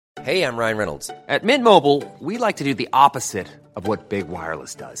Hey, I'm Ryan Reynolds. At Mint Mobile, we like to do the opposite of what Big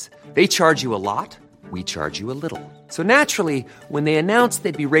Wireless does. They charge you a lot, we charge you a little. So naturally, when they announced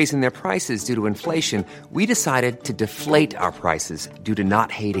they'd be raising their prices due to inflation, we decided to deflate our prices due to not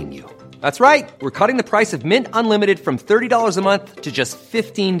hating you. That's right. We're cutting the price of Mint Unlimited from $30 a month to just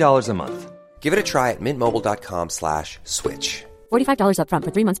 $15 a month. Give it a try at mintmobile.com/switch. $45 up front for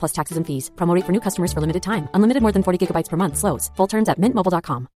 3 months plus taxes and fees. Promo rate for new customers for limited time. Unlimited more than 40 gigabytes per month. Slows full terms at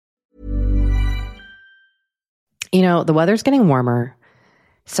mintmobile.com. You know, the weather's getting warmer.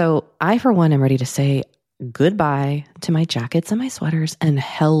 So I, for one, am ready to say goodbye to my jackets and my sweaters and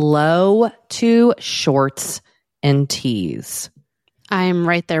hello to shorts and tees. I'm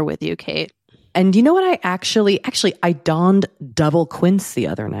right there with you, Kate. And you know what? I actually, I donned double quince the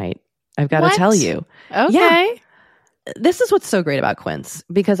other night. I've got to tell you. Okay. Yeah. This is what's so great about quince,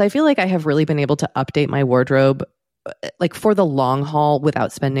 because I feel like I have really been able to update my wardrobe like for the long haul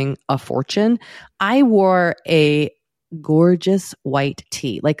without spending a fortune. I wore a gorgeous white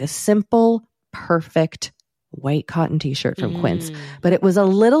tee, like a simple, perfect white cotton t-shirt from Quince, but it was a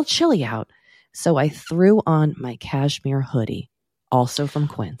little chilly out. So I threw on my cashmere hoodie, also from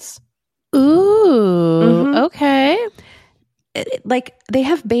Quince. Ooh, okay. Like they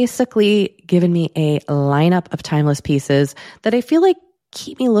have basically given me a lineup of timeless pieces that I feel like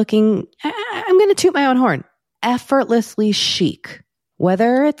keep me looking, I'm going to toot my own horn, effortlessly chic,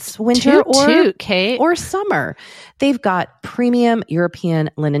 whether it's winter or summer. They've got premium European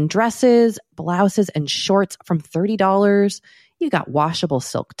linen dresses, blouses, and shorts from $30. You got washable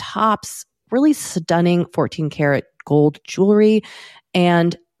silk tops, really stunning 14 karat gold jewelry,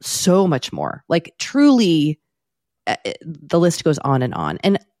 and so much more. Like truly, the list goes on.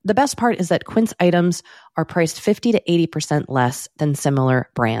 And the best part is that Quince items are priced 50 to 80% less than similar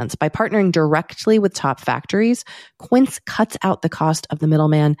brands. By partnering directly with top factories, Quince cuts out the cost of the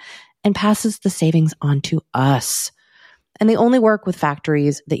middleman and passes the savings on to us. And they only work with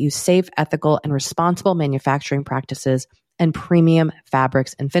factories that use safe, ethical, and responsible manufacturing practices and premium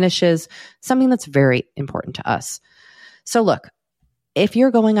fabrics and finishes, something that's very important to us. So look, if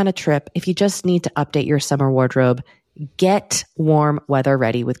you're going on a trip, if you just need to update your summer wardrobe, get warm weather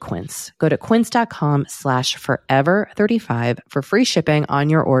ready with Quince. Go to quince.com/forever35 for free shipping on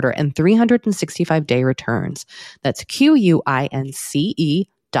your order and 365-day returns. That's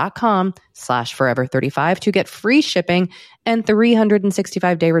QUINCE.com/forever35 to get free shipping and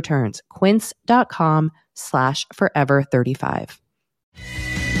 365-day returns. Quince.com/forever35.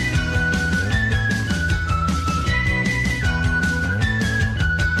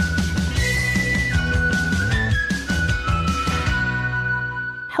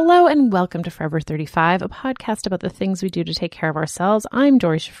 Hello and welcome to Forever 35, a podcast about the things we do to take care of ourselves. I'm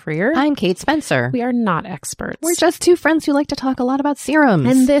Doree Shafrir. I'm Kate Spencer. We are not experts. We're just two friends who like to talk a lot about serums.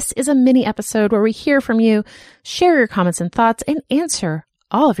 And this is a mini episode where we hear from you, share your comments and thoughts, and answer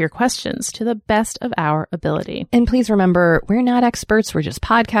all of your questions to the best of our ability. And please remember, we're not experts. We're just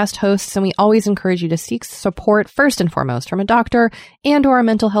podcast hosts, and we always encourage you to seek support first and foremost from a doctor and or a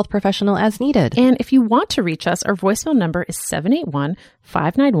mental health professional as needed. And if you want to reach us, our voicemail number is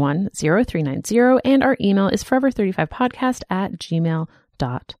 781-591-0390, and our email is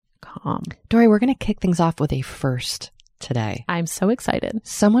forever35podcast@gmail.com. Doree, we're going to kick things off with a first today. I'm so excited.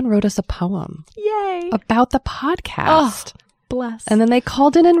 Someone wrote us a poem. Yay! About the podcast. Oh, bless. And then they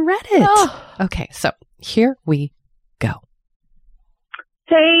called in and read it. Oh. Okay, so here we go.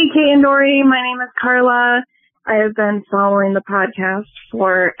 Hey, Kate and Doree. My name is Carla. I have been following the podcast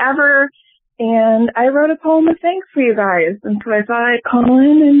forever, and I wrote a poem of thanks for you guys, and so I thought I'd call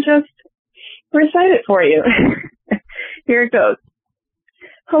in and just recite it for you. Here it goes.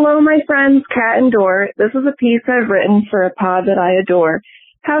 Hello, my friends, Kat and Dor. This is a piece I've written for a pod that I adore.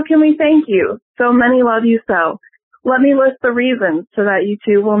 How can we thank you? So many love you so. Let me list the reasons so that you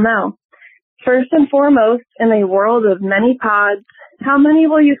too will know. First and foremost, in a world of many pods, how many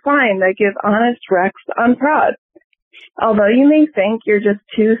will you find that give honest recs on prod? Although you may think you're just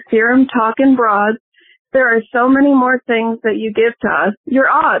two serum talking broads, there are so many more things that you give to us. You're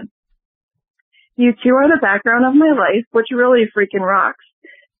odd. You two are the background of my life, which really freaking rocks.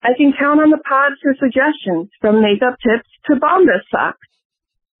 I can count on the pod for suggestions, from makeup tips to Bombas socks.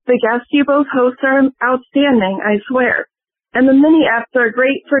 The guests you both host are outstanding, I swear. And the mini apps are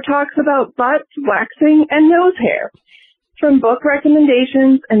great for talks about butts, waxing, and nose hair. From book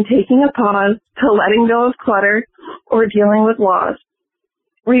recommendations and taking a pause to letting go of clutter or dealing with laws.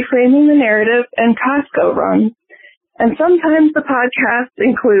 Reframing the narrative and Costco runs. And sometimes the podcast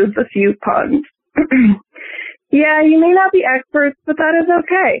includes a few puns. Yeah, you may not be experts, but that is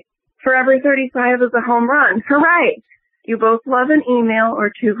okay. Forever 35 is a home run. Hooray! You both love an email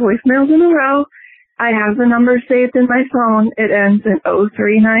or 2 voicemails in a row. I have the number saved in my phone. It ends in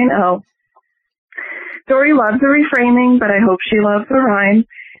 0390. Dory loves the reframing, but I hope she loves the rhyme.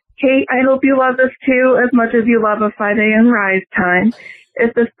 Kate, I hope you love this too as much as you love a 5 a.m. rise time.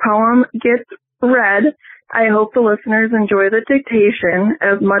 If this poem gets read, I hope the listeners enjoy the dictation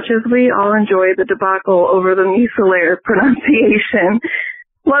as much as we all enjoy the debacle over the Muselair pronunciation.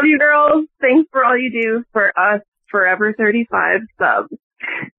 Love you, girls. Thanks for all you do for us. Forever 35 subs.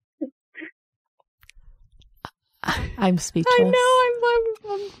 I'm speechless. I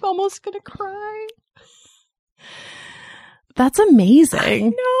know. I'm almost going to cry. That's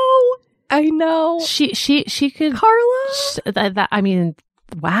amazing. I know. She could. Carla? I mean,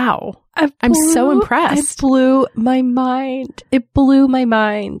 wow. I'm so impressed. It blew my mind.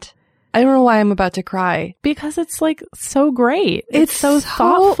 I don't know why I'm about to cry. Because it's like so great. It's so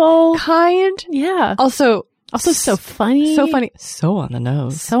thoughtful. Kind. Yeah. Also so funny. So funny. So on the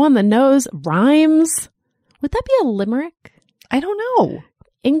nose. So on the nose. Rhymes. Would that be a limerick? I don't know.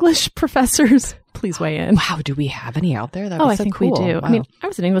 English professors, please weigh in. Wow, do we have any out there? That I was so think cool. we do. Wow. I mean, I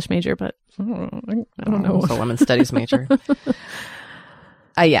was an English major, but I don't know. I was a women's studies major.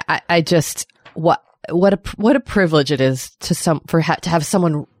 I just what a privilege it is to have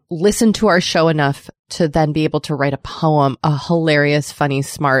someone listen to our show enough to then be able to write a poem, a hilarious, funny,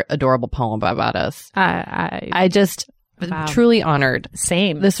 smart, adorable poem about us. I just truly honored.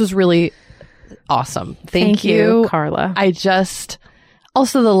 Same. This was really awesome. Thank you, Carla.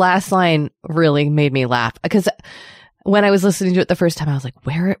 Also, the last line really made me laugh because when I was listening to it the first time, I was like,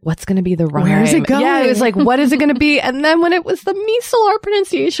 what's going to be the rhyme? Where is it going? Yeah, it was like, what is it going to be? And then when it was the Muselaar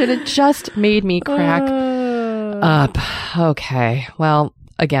pronunciation, it just made me crack up. Okay. Well,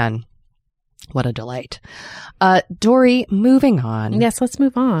 again, what a delight. Dory, moving on. Yes, let's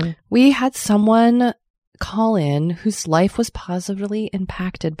move on. We had someone call in whose life was positively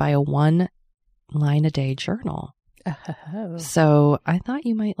impacted by a 1-line-a-day journal. So I thought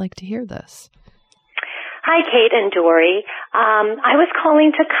you might like to hear this. Hi, Kate and Dory. I was calling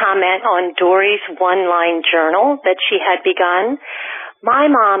to comment on Dory's one-line journal that she had begun. My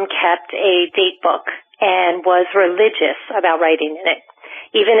mom kept a date book and was religious about writing in it,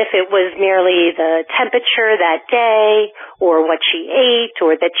 even if it was merely the temperature that day or what she ate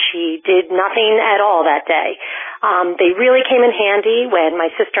or that she did nothing at all that day. They really came in handy when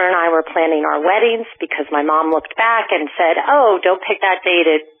my sister and I were planning our weddings because my mom looked back and said, oh, don't pick that date.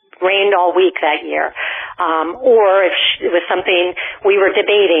 It rained all week that year. Or if it was something we were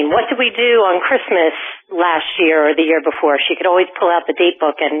debating, what did we do on Christmas last year or the year before? She could always pull out the date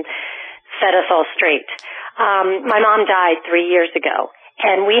book and set us all straight. My mom died 3 years ago,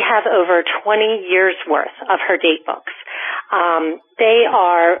 and we have over 20 years worth of her date books. They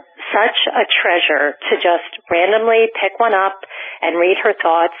are such a treasure to just randomly pick one up and read her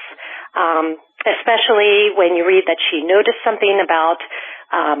thoughts, especially when you read that she noticed something about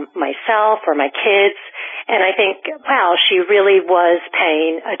myself or my kids, and I think, wow, she really was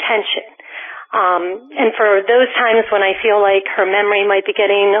paying attention. And for those times when I feel like her memory might be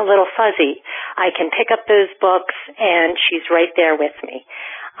getting a little fuzzy, I can pick up those books and she's right there with me.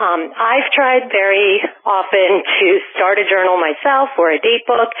 I've tried very often to start a journal myself or a date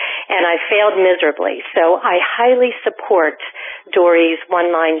book, and I failed miserably. So I highly support Dory's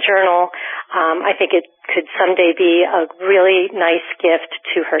one-line journal. I think it could someday be a really nice gift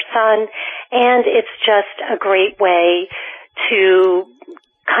to her son, and it's just a great way to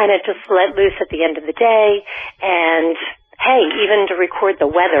kind of just let loose at the end of the day and hey, even to record the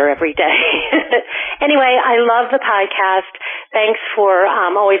weather every day. Anyway, I love the podcast. Thanks for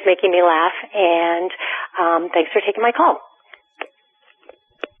always making me laugh, and thanks for taking my call.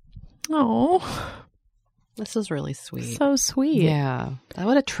 Oh, this is really sweet. So sweet. Yeah.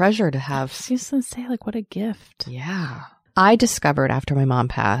 What a treasure to have. I was just going to say, like, what a gift. Yeah. I discovered after my mom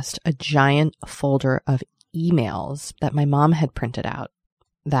passed a giant folder of emails that my mom had printed out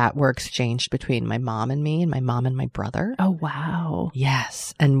that were exchanged between my mom and me and my mom and my brother. Oh, wow.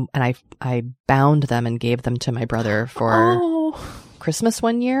 Yes. And I bound them and gave them to my brother for Christmas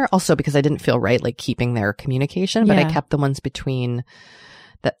one year. Also because I didn't feel right like keeping their communication, but I kept the ones between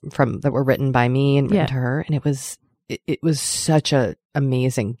that were written by me and written to her. And it was such a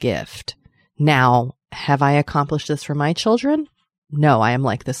amazing gift. Now, have I accomplished this for my children? No, I am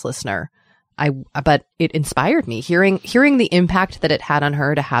like this listener. But it inspired me hearing the impact that it had on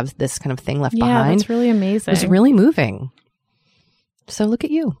her to have this kind of thing left behind. Yeah, that's really amazing. It was really moving. So look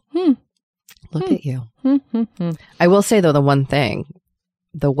at you. Look at you. I will say though, the one thing,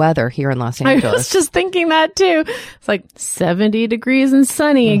 the weather here in Los I Angeles. was just thinking that too. It's like 70 degrees and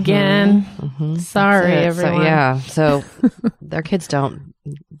sunny again. Sorry, That's it. everyone. So their kids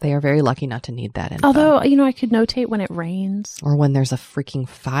they are very lucky not to need that info. Although, I could notate when it rains. Or when there's a freaking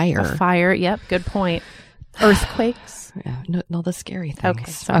fire. A fire. Yep. Good point. Earthquakes. Yeah, no, the scary things.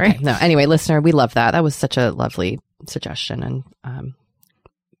 Okay, sorry. No, anyway, listener, we love that. That was such a lovely suggestion, and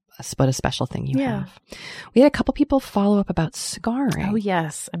what a special thing you have. We had a couple people follow up about scarring. Oh,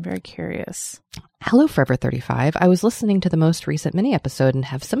 yes. I'm very curious. Hello, Forever 35. I was listening to the most recent mini episode and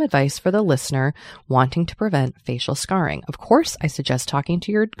have some advice for the listener wanting to prevent facial scarring. Of course, I suggest talking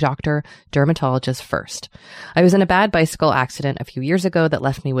to your doctor, dermatologist first. I was in a bad bicycle accident a few years ago that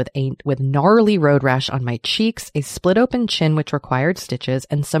left me with gnarly road rash on my cheeks, a split open chin which required stitches,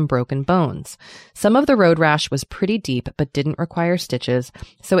 and some broken bones. Some of the road rash was pretty deep but didn't require stitches,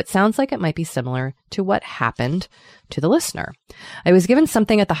 so it sounds like it might be similar to what happened to the listener. I was given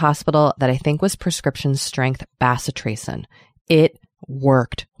something at the hospital that I think was prescription strength bacitracin. It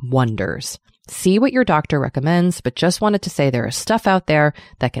worked wonders. See what your doctor recommends, but just wanted to say there is stuff out there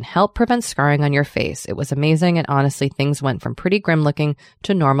that can help prevent scarring on your face. It was amazing, and honestly, things went from pretty grim looking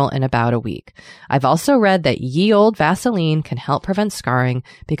to normal in about a week. I've also read that ye old Vaseline can help prevent scarring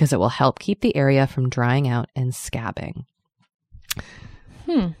because it will help keep the area from drying out and scabbing.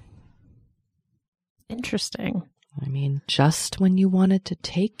 Interesting. I mean, just when you wanted to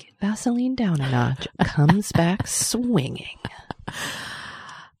take Vaseline down a notch, it comes back swinging.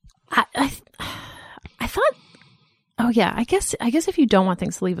 I thought, I guess if you don't want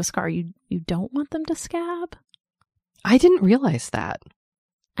things to leave a scar, you don't want them to scab. I didn't realize that.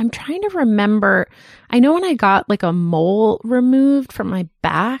 I'm trying to remember. I know when I got like a mole removed from my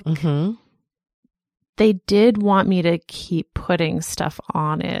back, they did want me to keep putting stuff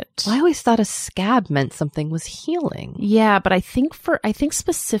on it. Well, I always thought a scab meant something was healing. Yeah, but I think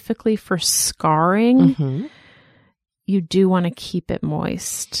specifically for scarring, you do want to keep it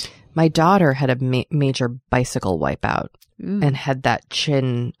moist. My daughter had a major bicycle wipeout and had that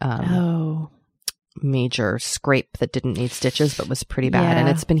chin major scrape that didn't need stitches but was pretty bad. And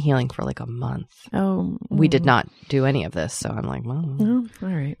it's been healing for like a month. We did not do any of this. So I'm like, well, all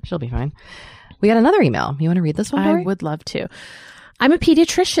right. She'll be fine. We got another email. You want to read this one, Dory? I would love to. I'm a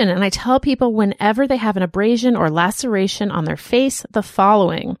pediatrician, and I tell people whenever they have an abrasion or laceration on their face, the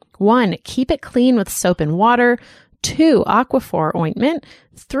following. 1, keep it clean with soap and water. 2, Aquaphor ointment.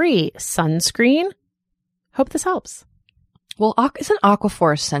 3, sunscreen. Hope this helps. Well, isn't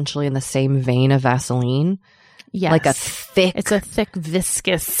Aquaphor essentially in the same vein of Vaseline? Yes. Like it's a thick,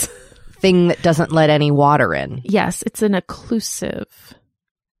 viscous thing that doesn't let any water in. Yes, it's an occlusive.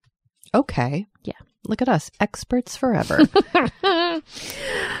 Okay. Yeah. Look at us, experts forever. All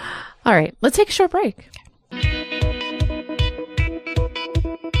right, let's take a short break.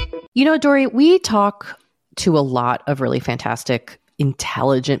 You know, Dory, we talk to a lot of really fantastic,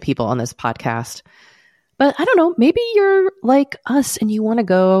 intelligent people on this podcast. But I don't know, maybe you're like us and you want to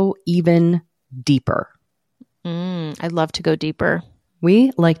go even deeper. I'd love to go deeper.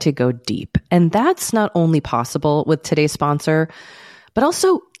 We like to go deep. And that's not only possible with today's sponsor, but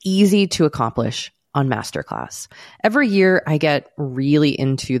also easy to accomplish on Masterclass. Every year I get really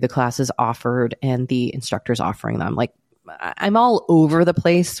into the classes offered and the instructors offering them. Like I'm all over the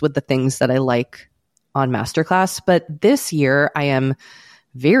place with the things that I like on Masterclass, but this year I am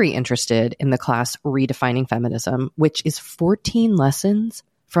very interested in the class Redefining Feminism, which is 14 lessons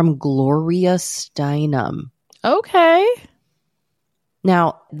from Gloria Steinem. Okay.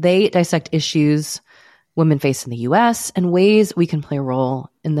 Now, they dissect issues women face in the U.S. and ways we can play a role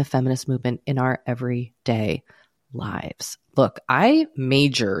in the feminist movement in our everyday lives. Look, I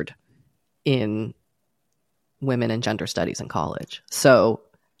majored in women and gender studies in college, so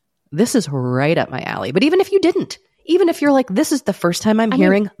this is right up my alley. But even if you didn't, even if you're like, this is the first time I'm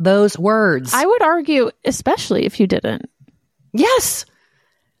hearing those words. I would argue, especially if you didn't. Yes.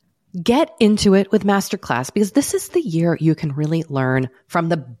 Get into it with Masterclass, because this is the year you can really learn from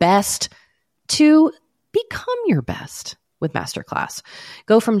the best to become your best with Masterclass.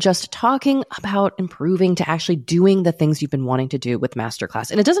 Go from just talking about improving to actually doing the things you've been wanting to do with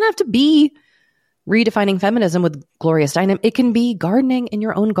Masterclass. And it doesn't have to be redefining feminism with Gloria Steinem. It can be gardening in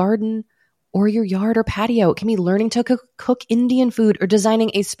your own garden or your yard or patio. It can be learning to cook Indian food or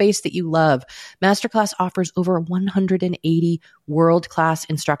designing a space that you love. Masterclass offers over 180 world-class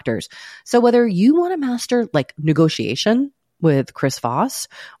instructors. So whether you want to master like negotiation with Chris Voss,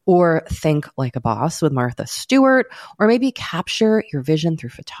 or think like a boss with Martha Stewart, or maybe capture your vision through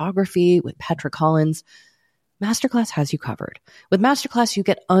photography with Petra Collins, Masterclass has you covered. With Masterclass, you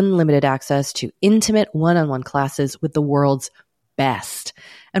get unlimited access to intimate one-on-one classes with the world's best.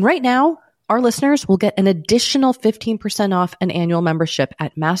 And right now, our listeners will get an additional 15% off an annual membership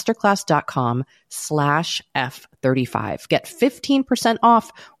at masterclass.com/F35. Get 15%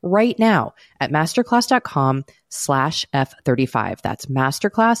 off right now at masterclass.com/F35. That's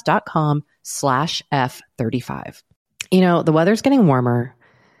masterclass.com/F35. You know, the weather's getting warmer.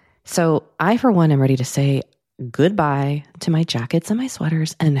 So I, for one, am ready to say goodbye to my jackets and my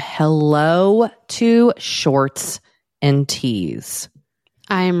sweaters and hello to shorts and tees.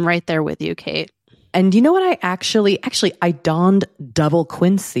 I'm right there with you, Kate. And you know what? I actually, I donned double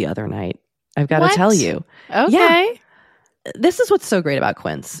quince the other night. I've got to tell you. Okay. Yeah. This is what's so great about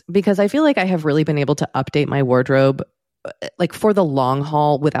quince, because I feel like I have really been able to update my wardrobe like for the long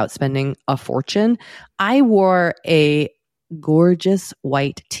haul without spending a fortune. I wore a gorgeous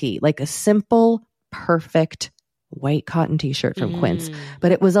white tee, like a simple, perfect white cotton t-shirt from Quince,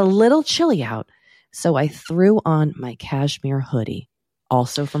 but it was a little chilly out. So I threw on my cashmere hoodie,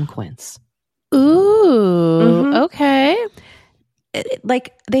 also from Quince. Ooh, okay.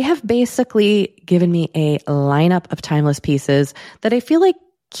 Like, they have basically given me a lineup of timeless pieces that I feel like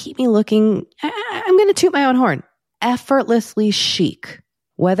keep me looking, I'm going to toot my own horn, effortlessly chic.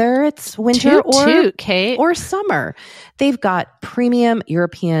 Whether it's winter Kate. or summer. They've got premium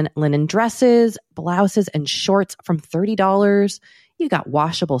European linen dresses, blouses, and shorts from $30. You got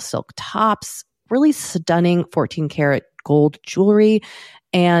washable silk tops, really stunning 14-karat gold jewelry,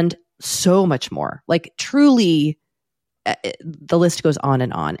 and so much more. Like, truly, the list goes on.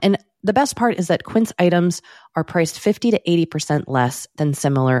 And the best part is that Quince items are priced 50 to 80% less than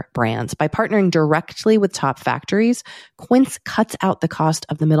similar brands. By partnering directly with top factories, Quince cuts out the cost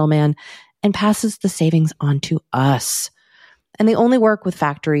of the middleman and passes the savings on to us. And they only work with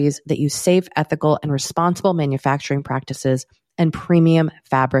factories that use safe, ethical, and responsible manufacturing practices and premium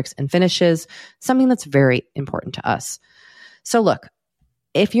fabrics and finishes, something that's very important to us. So look,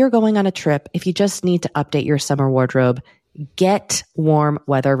 if you're going on a trip, if you just need to update your summer wardrobe, get warm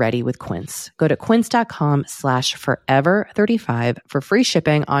weather ready with Quince. Go to quince.com/forever35 for free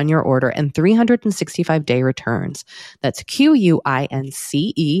shipping on your order and 365-day returns. That's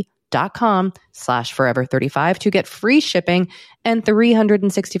QUINCE.com/forever35 to get free shipping and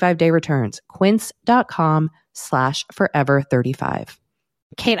 365-day returns. Quince.com/forever35.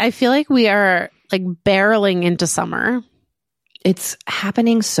 Kate, I feel like we are like barreling into summer. It's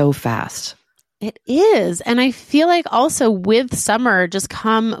happening so fast. It is. And I feel like also with summer just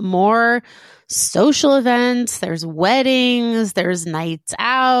come more social events. There's weddings, there's nights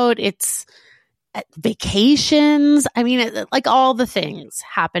out, it's vacations. I mean, like all the things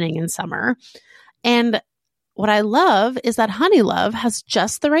happening in summer. And what I love is that Honeylove has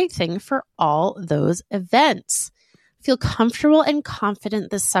just the right thing for all those events. Feel comfortable and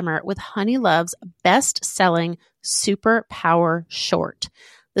confident this summer with Honeylove's best-selling Super Power Short.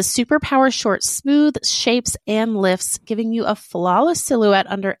 The Super Power Short smooths, shapes, and lifts, giving you a flawless silhouette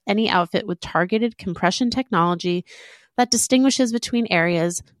under any outfit with targeted compression technology that distinguishes between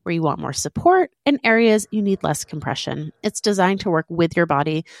areas where you want more support and areas you need less compression. It's designed to work with your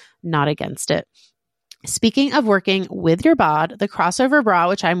body, not against it. Speaking of working with your bod, the crossover bra,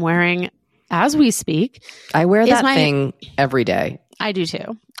 which I'm wearing as we speak. I wear that thing every day. I do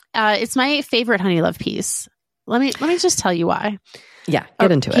too. It's my favorite Honeylove piece. Let me just tell you why. Yeah,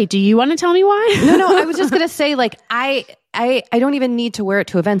 get into it. Okay, do you want to tell me why? No, I was just going to say, like, I don't even need to wear it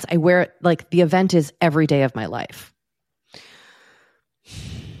to events. I wear it, like, the event is every day of my life.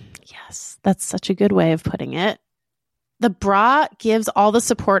 Yes, that's such a good way of putting it. The bra gives all the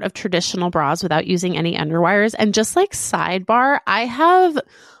support of traditional bras without using any underwires. And just like sidebar, I have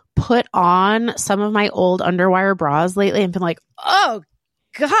put on some of my old underwire bras lately and been like, oh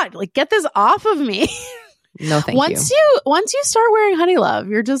God, like, get this off of me. No, thank you. Once you start wearing Honeylove,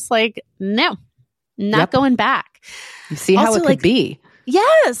 you're just like, no, not going back. You see how it could be.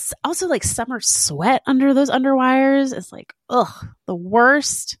 Yes. Also, like, summer sweat under those underwires is like, ugh, the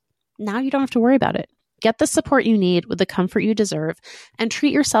worst. Now you don't have to worry about it. Get the support you need with the comfort you deserve and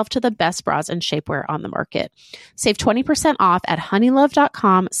treat yourself to the best bras and shapewear on the market. Save 20% off at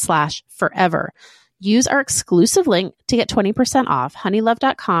honeylove.com/forever. Use our exclusive link to get 20% off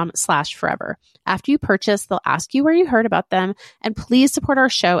honeylove.com/forever. After you purchase, they'll ask you where you heard about them, and please support our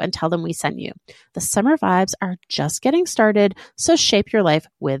show and tell them we sent you. The summer vibes are just getting started, so shape your life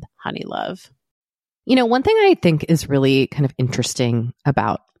with Honeylove. You know, one thing I think is really kind of interesting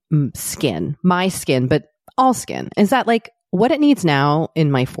about skin, my skin, but all skin, is that, like, what it needs now in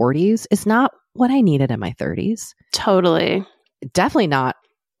my 40s is not what I needed in my 30s. Totally. Definitely not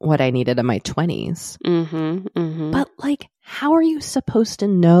what I needed in my 20s. Mm-hmm, mm-hmm. But, like, how are you supposed to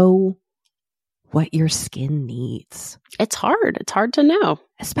know what your skin needs. It's hard. It's hard to know.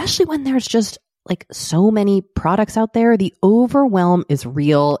 Especially when there's just like so many products out there. The overwhelm is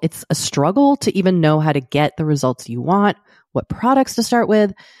real. It's a struggle to even know how to get the results you want, what products to start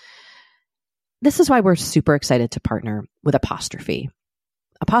with. This is why we're super excited to partner with Apostrophe.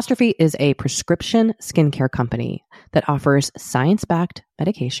 Apostrophe is a prescription skincare company that offers science-backed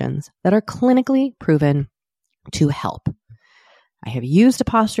medications that are clinically proven to help. I have used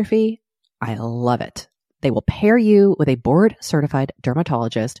Apostrophe. I love it. They will pair you with a board-certified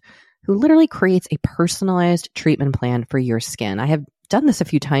dermatologist who literally creates a personalized treatment plan for your skin. I have done this a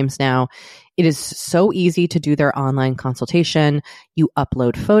few times now. It is so easy to do their online consultation. You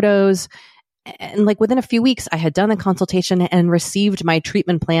upload photos. And like within a few weeks, I had done the consultation and received my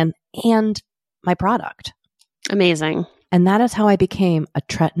treatment plan and my product. Amazing. And that is how I became a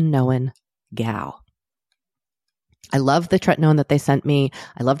tretinoin gal. I love the tretinoin that they sent me.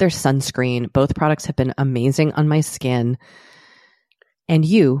 I love their sunscreen. Both products have been amazing on my skin. And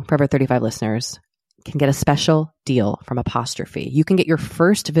you, Forever 35 listeners, can get a special deal from Apostrophe. You can get your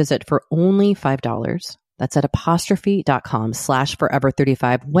first visit for only $5. That's at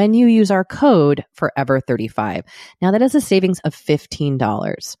apostrophe.com/forever35 when you use our code forever35. Now that is a savings of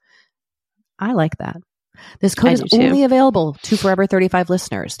 $15. I like that. This code is only available to Forever 35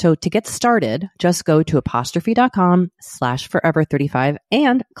 listeners. So to get started, just go to apostrophe.com/forever35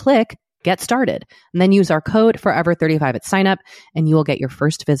 and click Get Started. And then use our code forever35 at sign up and you will get your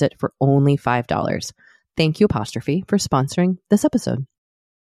first visit for only $5. Thank you, Apostrophe, for sponsoring this episode.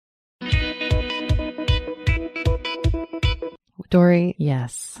 Dory,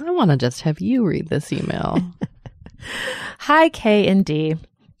 yes. I want to just have you read this email. Hi, K and D.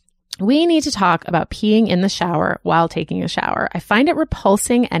 We need to talk about peeing in the shower while taking a shower. I find it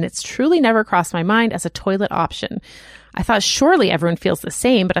repulsing and it's truly never crossed my mind as a toilet option. I thought surely everyone feels the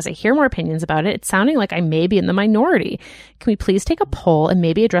same, but as I hear more opinions about it, it's sounding like I may be in the minority. Can we please take a poll and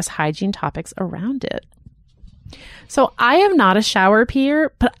maybe address hygiene topics around it? So I am not a shower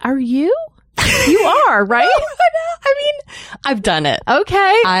peer, but are you? You are, right? I mean, I've done it.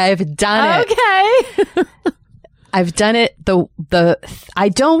 Okay. I've done it. Okay. I've done it. I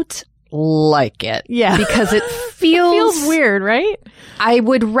don't like it. Yeah. Because it feels weird, right? I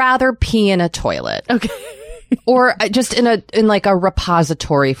would rather pee in a toilet. Okay. Or just in like a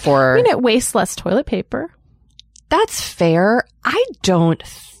repository for. I mean, it wastes less toilet paper. That's fair. I don't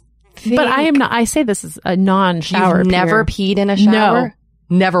think. But I am not. I say this is a non-shower. You've never peed in a shower? No.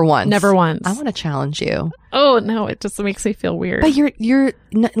 Never once. Never once. I want to challenge you. Oh no, it just makes me feel weird. But you're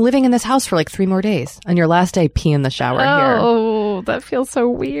living in this house for like 3 more days. On your last day, pee in the shower here. Oh, that feels so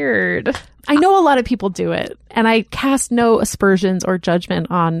weird. I know a lot of people do it, and I cast no aspersions or judgment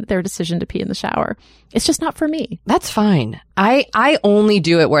on their decision to pee in the shower. It's just not for me. That's fine. I only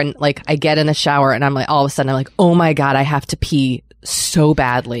do it when like I get in the shower and I'm like, all of a sudden I'm like, oh my God, I have to pee so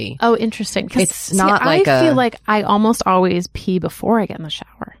badly. Oh, interesting. It's not like I feel like I almost always pee before I get in the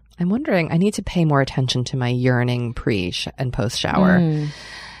shower. I'm wondering, I need to pay more attention to my yearning pre and post shower.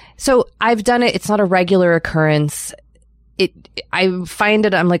 So I've done it. It's not a regular occurrence. I find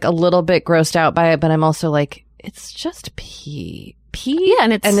it, I'm like a little bit grossed out by it, but I'm also like, it's just pee. Yeah,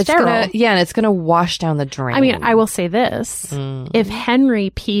 and it's sterile. And it's gonna wash down the drain. I mean, I will say this. If Henry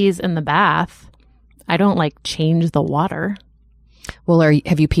pees in the bath, I don't like change the water. Well,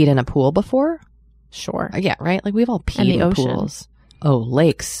 have you peed in a pool before? Sure. Yeah, right? Like we've all peed in in ocean. Pools. Oh,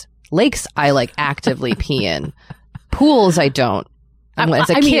 lakes. Lakes I like actively pee in. Pools I don't. As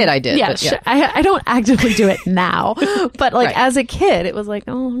a kid I did. Yeah, but, sure. I don't actively do it now. But like Right. as a kid, it was like,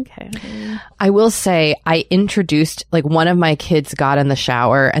 oh, okay. I will say I introduced, like one of my kids got in the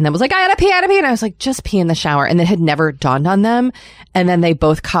shower and then was like, I gotta pee. And I was like, just pee in the shower. And it had never dawned on them. And then they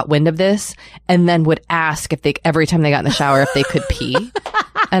both caught wind of this and then would ask if every time they got in the shower, if they could pee.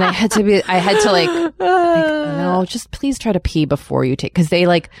 And I had to no, just please try to pee before you take, cause they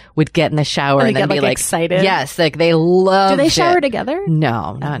like would get in the shower and then be like excited. Yes. Like they love. Do they shower together?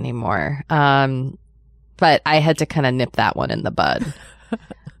 No, not anymore. But I had to kind of nip that one in the bud.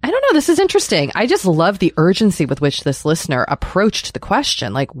 I don't know. This is interesting. I just love the urgency with which this listener approached the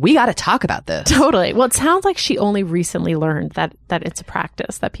question. Like, we got to talk about this. Totally. Well, it sounds like she only recently learned that it's a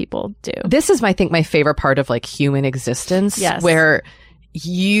practice that people do. This is, I think, my favorite part of like human existence. Yes. Where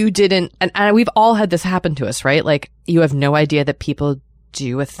you didn't, and we've all had this happen to us, right? Like, you have no idea that people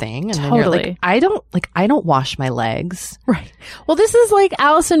do a thing. And then you're Totally. like, I don't wash my legs. Right. Well, this is like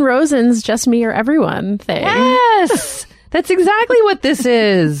Allison Rosen's Just Me or Everyone thing. Yes. That's exactly what this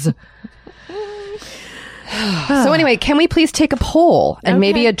is. So anyway, can we please take a poll and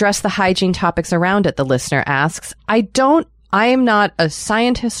maybe address the hygiene topics around it? The listener asks. I don't I am not a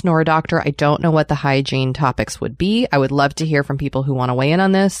scientist nor a doctor. I don't know what the hygiene topics would be. I would love to hear from people who want to weigh in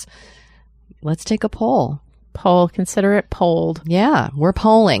on this. Let's take a poll. Poll. Consider it polled. Yeah, we're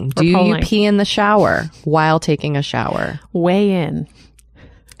polling. Do you pee in the shower while taking a shower? Weigh in.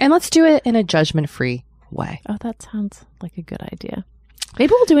 And let's do it in a judgment-free way. Oh, that sounds like a good idea.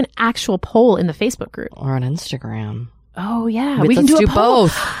 Maybe we'll do an actual poll in the Facebook group. Or on Instagram. Oh, yeah. We can do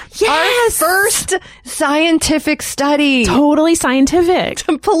both. Yes! Our first scientific study. Totally scientific.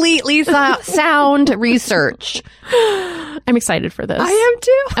 Completely sound research. I'm excited for this. I am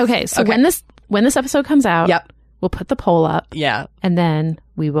too. Okay, so when this episode comes out, we'll put the poll up. Yeah. And then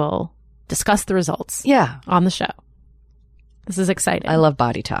we will discuss the results. Yeah. On the show. This is exciting. I love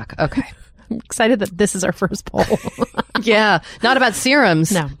body talk. Okay. I'm excited that this is our first poll. Yeah. Not about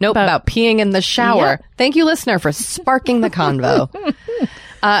serums. No. Nope. About peeing in the shower. Yeah. Thank you, listener, for sparking the convo.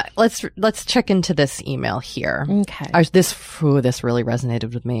 Let's check into this email here. Okay. This really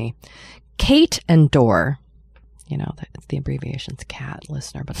resonated with me. Kate and Dor. You know, it's the abbreviation's CAT,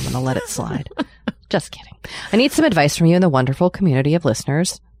 listener, but I'm going to let it slide. Just kidding. I need some advice from you and the wonderful community of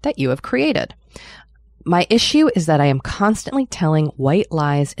listeners that you have created. My issue is that I am constantly telling white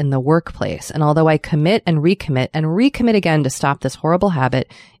lies in the workplace, and although I commit and recommit again to stop this horrible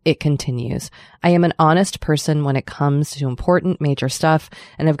habit, it continues. I am an honest person when it comes to important major stuff,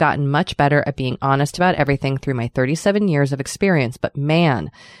 and have gotten much better at being honest about everything through my 37 years of experience. But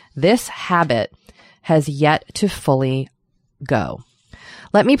man, this habit has yet to fully go.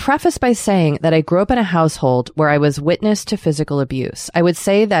 Let me preface by saying that I grew up in a household where I was witness to physical abuse. I would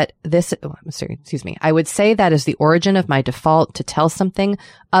say that is the origin of my default to tell something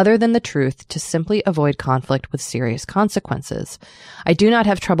other than the truth to simply avoid conflict with serious consequences. I do not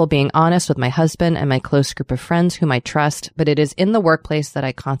have trouble being honest with my husband and my close group of friends whom I trust, but it is in the workplace that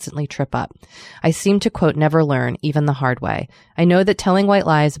I constantly trip up. I seem to, quote, never learn, even the hard way. I know that telling white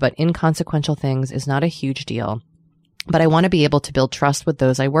lies about inconsequential things is not a huge deal, but I want to be able to build trust with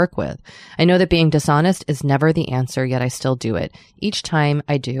those I work with. I know that being dishonest is never the answer, yet I still do it. Each time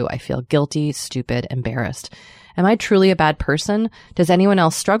I do, I feel guilty, stupid, embarrassed. Am I truly a bad person? Does anyone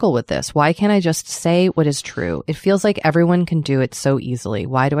else struggle with this? Why can't I just say what is true? It feels like everyone can do it so easily.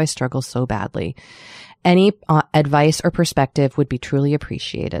 Why do I struggle so badly? Any advice or perspective would be truly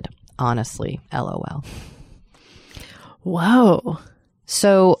appreciated. Honestly, LOL. Whoa.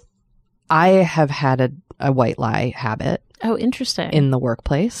 So I have had a white lie habit. Oh, interesting. In the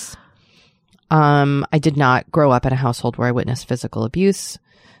workplace. I did not grow up in a household where I witnessed physical abuse.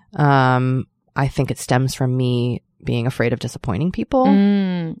 I think it stems from me being afraid of disappointing people.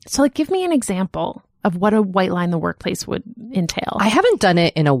 So give me an example of what a white lie in the workplace would entail. I haven't done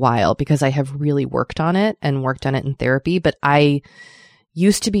it in a while because I have really worked on it in therapy, but I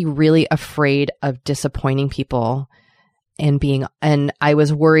used to be really afraid of disappointing people and I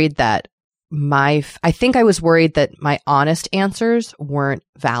was worried that my honest answers weren't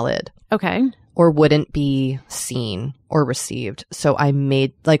valid. Okay. Or wouldn't be seen or received. So I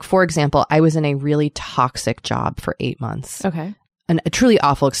made, for example, I was in a really toxic job for 8 months. Okay. A truly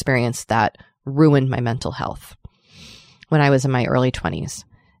awful experience that ruined my mental health when I was in my early 20s.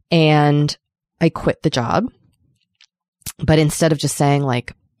 And I quit the job. But instead of just saying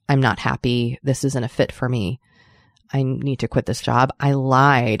I'm not happy, this isn't a fit for me, I need to quit this job, I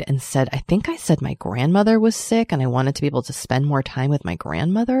lied and said, I think I said my grandmother was sick and I wanted to be able to spend more time with my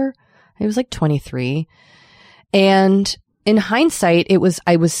grandmother. I was 23. And in hindsight,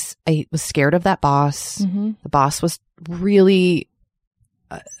 I was scared of that boss. Mm-hmm. The boss was really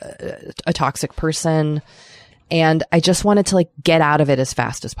a toxic person. And I just wanted to get out of it as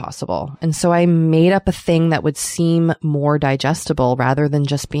fast as possible. And so I made up a thing that would seem more digestible rather than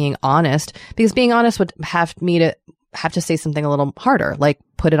just being honest, because being honest would have to say something a little harder,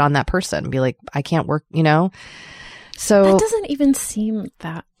 put it on that person, be I can't work, So that doesn't even seem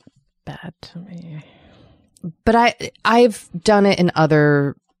that bad to me. But I've done it in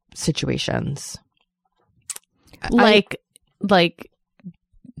other situations.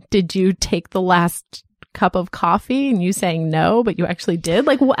 Did you take the last cup of coffee and you saying no, but you actually did?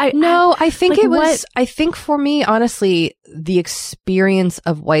 I think it was, I think for me, honestly, the experience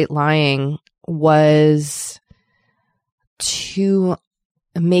of white lying was to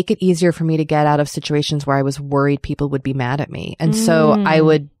make it easier for me to get out of situations where I was worried people would be mad at me. And so I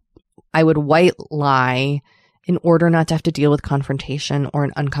would white lie in order not to have to deal with confrontation or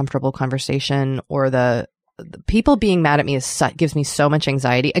an uncomfortable conversation, or the people being mad at me gives me so much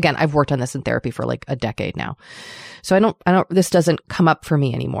anxiety. Again, I've worked on this in therapy for a decade now. So this doesn't come up for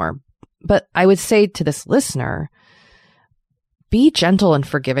me anymore. But I would say to this listener, be gentle and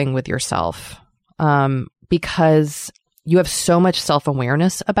forgiving with yourself. Because you have so much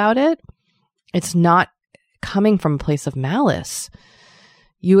self-awareness about it. It's not coming from a place of malice.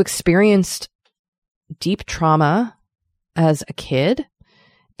 You experienced deep trauma as a kid,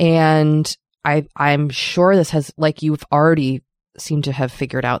 and I'm sure this has, like you've already seemed to have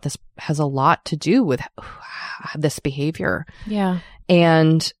figured out, this has a lot to do with this behavior. Yeah.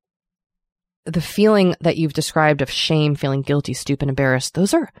 And the feeling that you've described of shame, feeling guilty, stupid, embarrassed,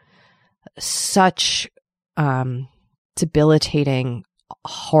 those are such debilitating,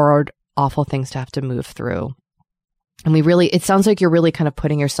 hard, awful things to have to move through. And it sounds like you're really kind of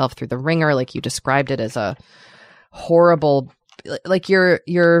putting yourself through the ringer, like you described it as a horrible, like you're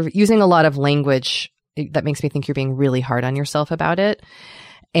using a lot of language that makes me think you're being really hard on yourself about it.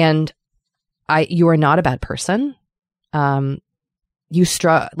 And you are not a bad person. I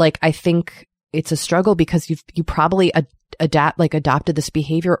think it's a struggle because you probably adopted this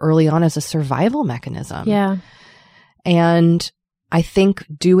behavior early on as a survival mechanism. Yeah. And I think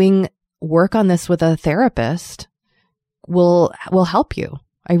doing work on this with a therapist will help you.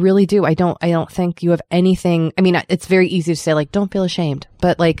 I really do. I don't think you have anything. I mean, it's very easy to say, like, don't feel ashamed,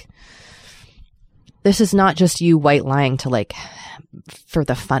 but like, this is not just you white lying to, like, for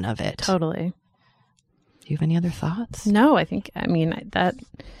the fun of it. Totally. Do you have any other thoughts? No, I think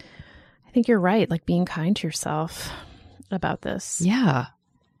you're right. Like, being kind to yourself about this. Yeah.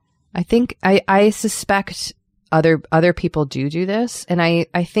 I think I suspect other people do this. And I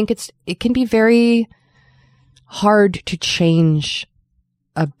think it can be very hard to change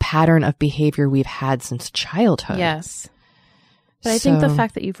a pattern of behavior we've had since childhood. Yes. But I think the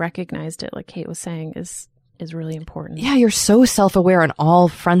fact that you've recognized it, like Kate was saying, is really important. Yeah, you're so self-aware on all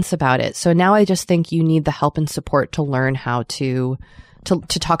fronts about it. So now I just think you need the help and support to learn how to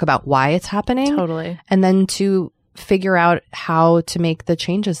talk about why it's happening. Totally. And then to figure out how to make the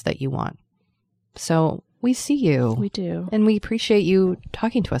changes that you want. So we see you. We do. And we appreciate you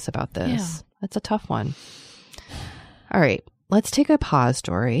talking to us about this. Yeah. That's a tough one. All right. Let's take a pause,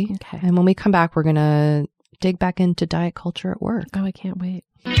 Dory. Okay. And when we come back, we're going to dig back into diet culture at work. Oh, I can't wait.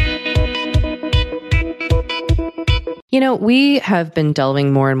 You know, we have been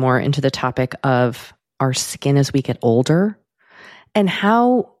delving more and more into the topic of our skin as we get older and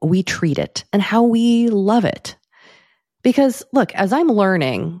how we treat it and how we love it. Because look, as I'm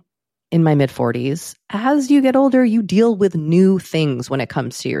learning in my mid-40s, as you get older, you deal with new things when it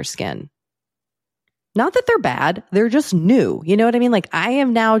comes to your skin. Not that they're bad, they're just new. You know what I mean? Like, I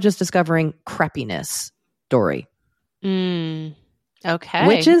am now just discovering crepiness, Dory. Okay.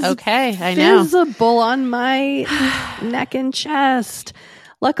 Which is I know. visible on my neck and chest.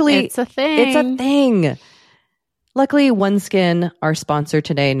 Luckily, It's a thing. Luckily, OneSkin, our sponsor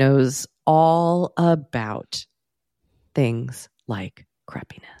today, knows all about things like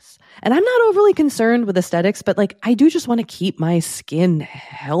crepiness. And I'm not overly concerned with aesthetics, but like, I do just want to keep my skin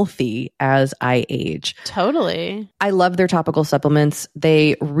healthy as I age. Totally. I love their topical supplements.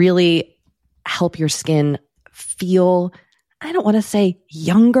 They really help your skin feel, I don't want to say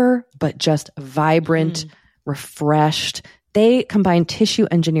younger, but just vibrant, refreshed. They combine tissue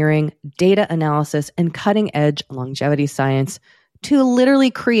engineering, data analysis, and cutting-edge longevity science to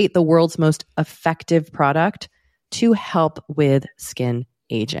literally create the world's most effective product to help with skin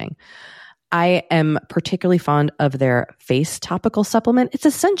aging. I am particularly fond of their face topical supplement. It's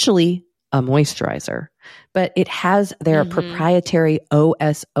essentially a moisturizer, but it has their proprietary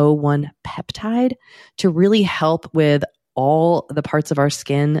OS01 peptide to really help with all the parts of our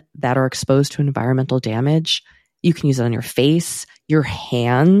skin that are exposed to environmental damage. You can use it on your face, your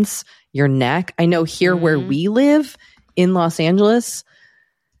hands, your neck. I know here where we live in Los Angeles,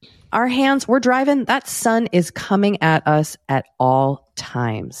 our hands, we're driving, that sun is coming at us at all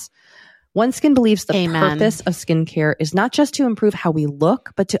times. OneSkin believes the purpose of skincare is not just to improve how we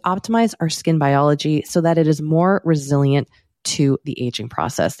look, but to optimize our skin biology so that it is more resilient to the aging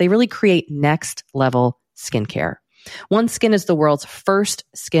process. They really create next level skincare. OneSkin is the world's first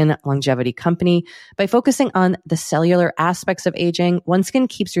skin longevity company. By focusing on the cellular aspects of aging, OneSkin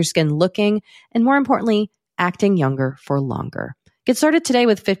keeps your skin looking and, more importantly, acting younger for longer. Get started today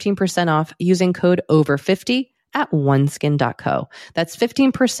with 15% off using code OVER50 at oneskin.co. That's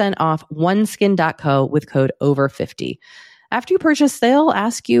 15% off oneskin.co with code OVER50. After you purchase, they'll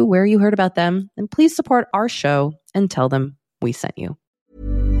ask you where you heard about them, and please support our show and tell them we sent you.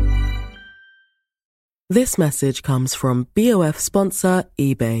 This message comes from BOF sponsor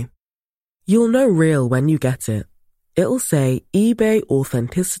eBay. You'll know real when you get it. It'll say eBay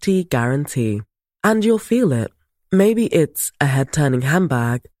Authenticity Guarantee. And you'll feel it. Maybe it's a head-turning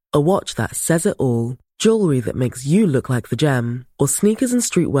handbag, a watch that says it all, jewelry that makes you look like the gem, or sneakers and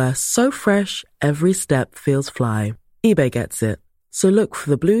streetwear so fresh every step feels fly. eBay gets it. So look for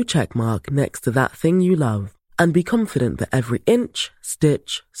the blue check mark next to that thing you love and be confident that every inch,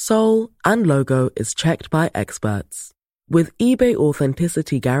 stitch, sole, and logo is checked by experts. With eBay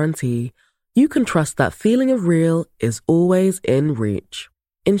Authenticity Guarantee, you can trust that feeling of real is always in reach.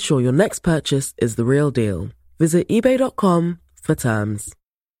 Ensure your next purchase is the real deal. Visit ebay.com for terms.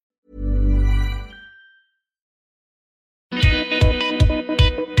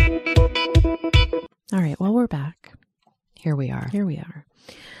 All right, well, we're back. Here we are. Here we are.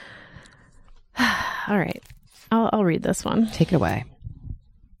 All right, I'll read this one. Take it away.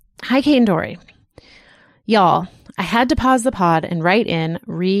 Hi, Kate and Dory. Y'all, I had to pause the pod and write in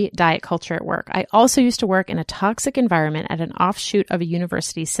re-diet culture at work. I also used to work in a toxic environment at an offshoot of a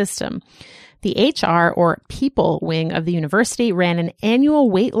university system. The HR, or people wing of the university, ran an annual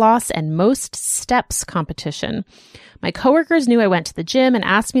weight loss and most steps competition. My coworkers knew I went to the gym and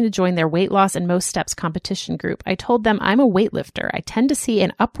asked me to join their weight loss and most steps competition group. I told them I'm a weightlifter. I tend to see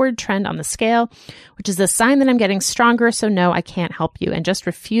an upward trend on the scale, which is a sign that I'm getting stronger, so no, I can't help you, and just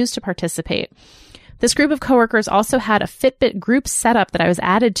refused to participate. This group of coworkers also had a Fitbit group setup that I was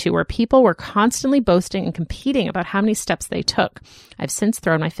added to where people were constantly boasting and competing about how many steps they took. I've since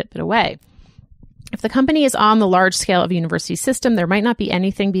thrown my Fitbit away. If the company is on the large scale of a university system, there might not be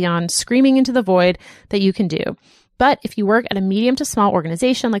anything beyond screaming into the void that you can do. But if you work at a medium to small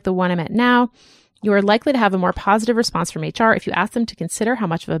organization like the one I'm at now, you are likely to have a more positive response from HR if you ask them to consider how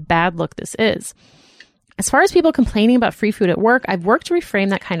much of a bad look this is. As far as people complaining about free food at work, I've worked to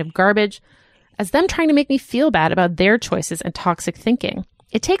reframe that kind of garbage as them trying to make me feel bad about their choices and toxic thinking.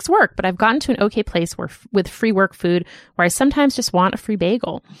 It takes work, but I've gotten to an okay place with free work food where I sometimes just want a free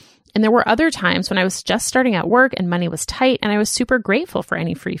bagel. And there were other times when I was just starting at work and money was tight and I was super grateful for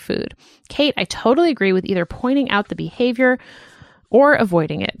any free food. Kate, I totally agree with either pointing out the behavior or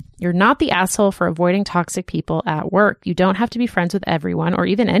avoiding it. You're not the asshole for avoiding toxic people at work. You don't have to be friends with everyone or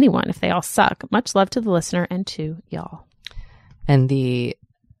even anyone if they all suck. Much love to the listener and to y'all. And the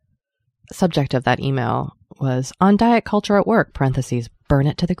subject of that email was on diet culture at work, parentheses, burn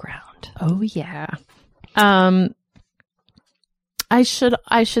it to the ground. Oh, yeah. I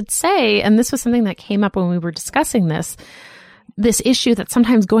should say, and this was something that came up when we were discussing this issue that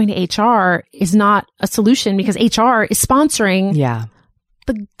sometimes going to HR is not a solution because HR is sponsoring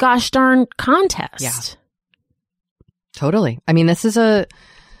the gosh darn contest. Yeah. Totally. I mean, this is a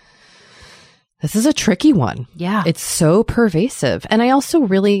tricky one. Yeah. It's so pervasive. And I also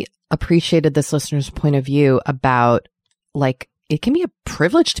really appreciated this listener's point of view about, like, it can be a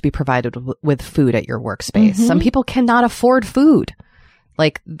privilege to be provided with food at your workspace. Mm-hmm. Some people cannot afford food.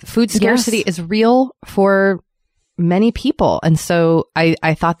 Like, food scarcity is real for many people. And so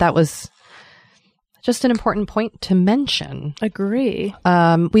I thought that was just an important point to mention. Agree.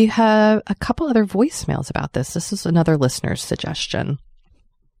 We have a couple other voicemails about this. This is another listener's suggestion.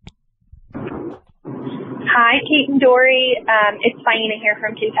 Hi, Kate and Dory. It's Fiona here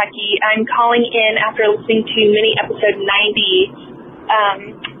from Kentucky. I'm calling in after listening to mini episode 90,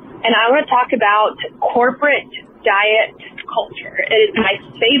 and I want to talk about corporate diet culture. It is my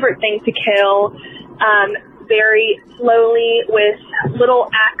favorite thing to kill very slowly with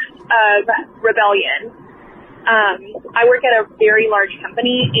little acts of rebellion. I work at a very large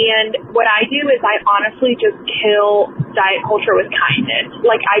company, and what I do is I honestly just kill diet culture with kindness.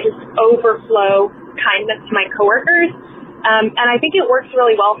 Like, I just overflow kindness to my coworkers, and I think it works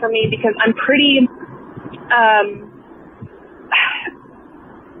really well for me because I'm pretty,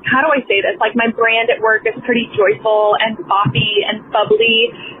 how do I say this? Like, my brand at work is pretty joyful and boppy and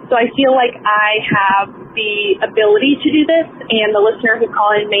bubbly, so I feel like I have the ability to do this, and the listener who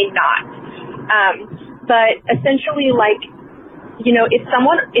called in may not. But essentially, like, you know, if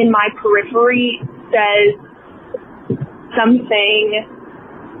someone in my periphery says something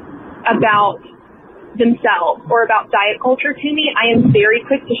about themselves or about diet culture to me, I am very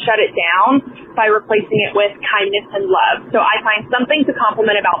quick to shut it down by replacing it with kindness and love. So I find something to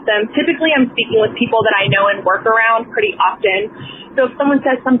compliment about them. Typically, I'm speaking with people that I know and work around pretty often. So if someone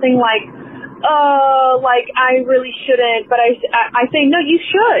says something like, oh, like, I really shouldn't, but I say, no, you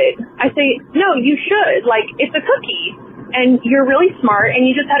should. I say, no, you should. Like, it's a cookie, and you're really smart, and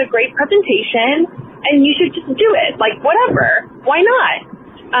you just had a great presentation, and you should just do it. Like, whatever. Why not?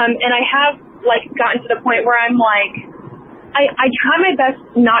 And I have, like, gotten to the point where I'm like, I try my best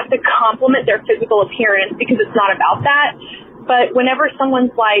not to compliment their physical appearance because it's not about that. But whenever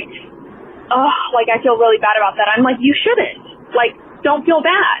someone's like, oh, like, I feel really bad about that, I'm like, you shouldn't. Like, don't feel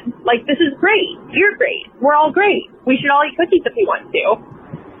bad. Like, this is great. You're great. We're all great. We should all eat cookies if we want to.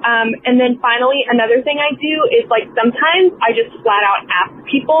 And then finally, another thing I do is like sometimes I just flat out ask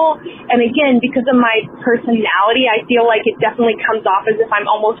people. And again, because of my personality, I feel like it definitely comes off as if I'm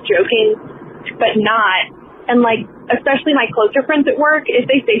almost joking, but not. And like, especially my closer friends at work, if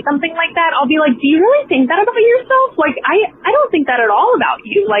they say something like that, I'll be like, do you really think that about yourself? Like, I don't think that at all about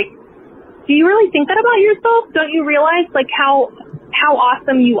you. Like, do you really think that about yourself? Don't you realize like how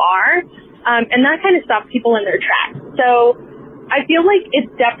awesome you are? And that kind of stops people in their tracks. So I feel like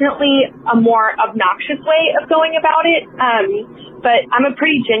it's definitely a more obnoxious way of going about it. But I'm a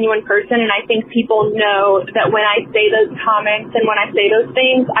pretty genuine person, and I think people know that when I say those comments and when I say those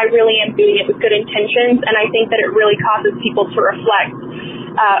things, I really am doing it with good intentions, and I think that it really causes people to reflect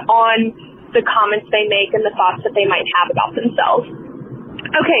on the comments they make and the thoughts that they might have about themselves.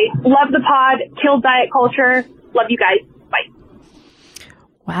 Okay, love the pod, kill diet culture, love you guys, bye.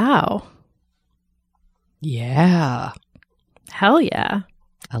 Wow. Yeah. Hell yeah.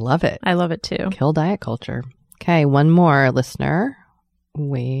 I love it. I love it too. Kill diet culture. Okay, one more listener.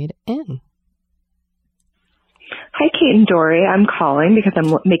 Wade in. Hi, Kate and Dory. I'm calling because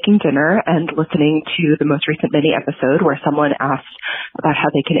I'm making dinner and listening to the most recent mini episode where someone asked about how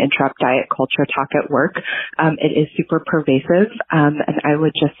they can interrupt diet culture talk at work. It is super pervasive. And I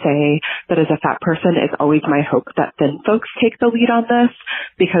would just say that as a fat person, it's always my hope that thin folks take the lead on this,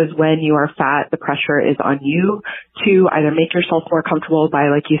 because when you are fat, the pressure is on you to either make yourself more comfortable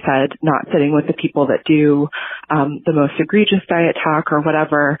by, like you said, not sitting with the people that do the most egregious diet talk or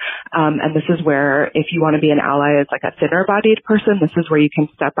whatever. And this is where, if you want to be an ally as like a thinner bodied person, this is where you can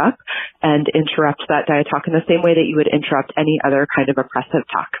step up and interrupt that diet talk in the same way that you would interrupt any other kind of oppressive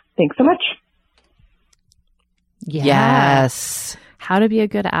talk. Thanks so much. Yeah. Yes. How to be a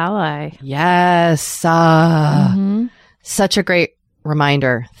good ally. Yes. Such a great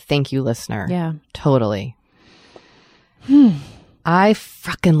reminder. Thank you, listener. Yeah. Totally. I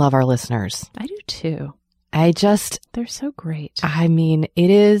fucking love our listeners. I do too. They're so great. I mean, it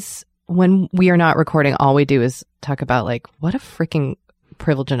is, when we are not recording, all we do is talk about like what a freaking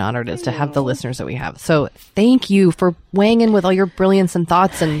privilege and honor it is to have the listeners that we have. So thank you for weighing in with all your brilliance and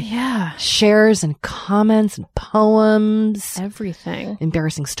thoughts and shares and comments and poems. Everything.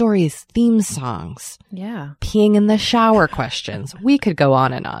 Embarrassing stories, theme songs. Yeah. Peeing in the shower questions. We could go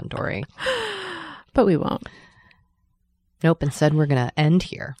on and on, Dory. But we won't. Nope. Instead, we're going to end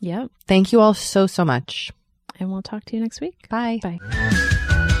here. Yep. Thank you all so, so much. And we'll talk to you next week. Bye. Bye.